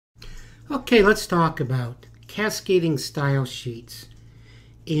Okay, let's talk about cascading style sheets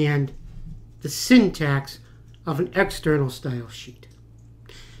and the syntax of an external style sheet.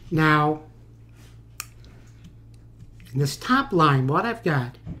 Now, in this top line, what I've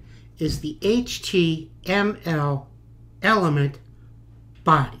got is the HTML element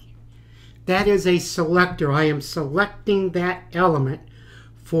body. That is a selector. I am selecting that element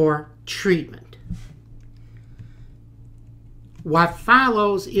for treatment. What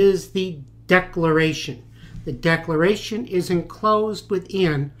follows is the declaration. The declaration is enclosed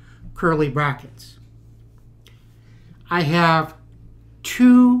within curly brackets. I have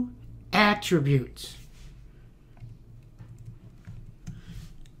two attributes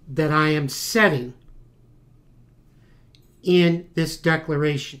that I am setting in this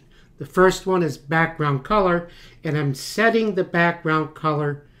declaration. The first one is background color, and I'm setting the background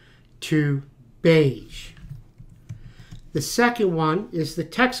color to beige. The second one is the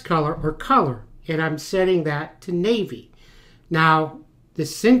text color or color, and I'm setting that to navy. Now, the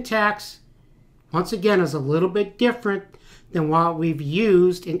syntax, once again, is a little bit different than what we've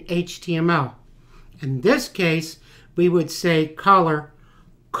used in HTML. In this case, we would say color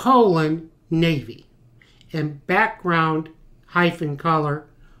colon navy and background hyphen color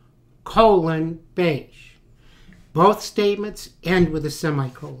colon beige. Both statements end with a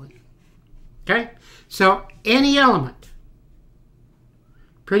semicolon. Okay? So any element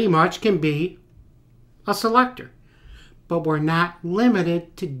pretty much can be a selector, but we're not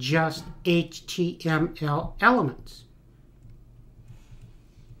limited to just HTML elements.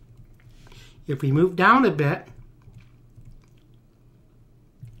 If we move down a bit,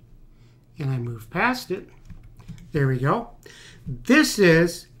 and I move past it, there we go. This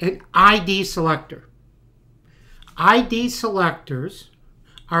is an ID selector. ID selectors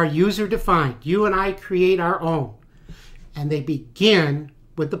are user-defined. You and I create our own, and they begin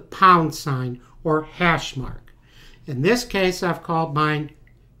with the pound sign or hash mark. In this case, I've called mine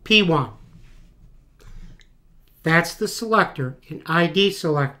P1. That's the selector, an ID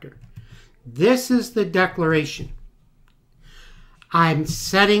selector. This is the declaration. I'm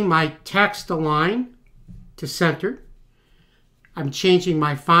setting my text align to center. I'm changing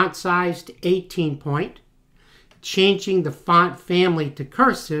my font size to 18 point, changing the font family to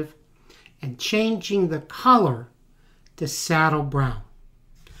cursive, and changing the color to saddle brown.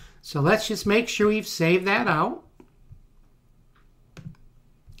 So let's just make sure we've saved that out.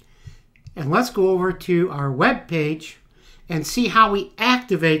 And let's go over to our web page and see how we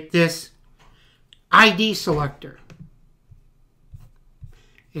activate this ID selector.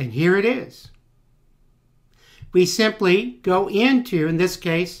 And here it is. We simply go into, in this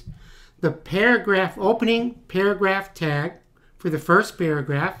case, the paragraph, opening paragraph tag for the first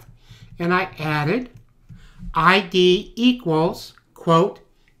paragraph, and I added ID equals, quote,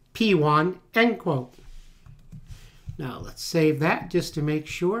 P1, end quote. Now let's save that just to make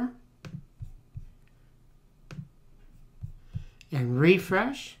sure. And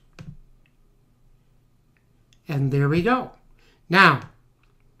refresh. And there we go. Now,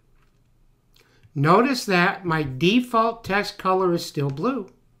 notice that my default text color is still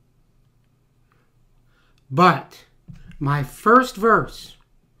blue. But my first verse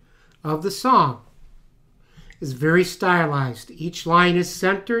of the song is very stylized. Each line is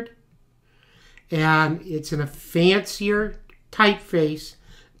centered, and it's in a fancier typeface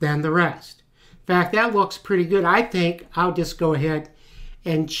than the rest. In fact, that looks pretty good. I think I'll just go ahead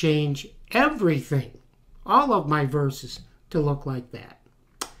and change everything, all of my verses, to look like that.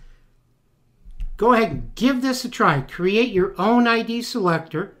 Go ahead and give this a try. Create your own ID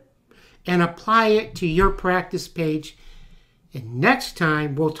selector and apply it to your practice page. And next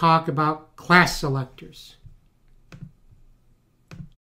time, we'll talk about class selectors.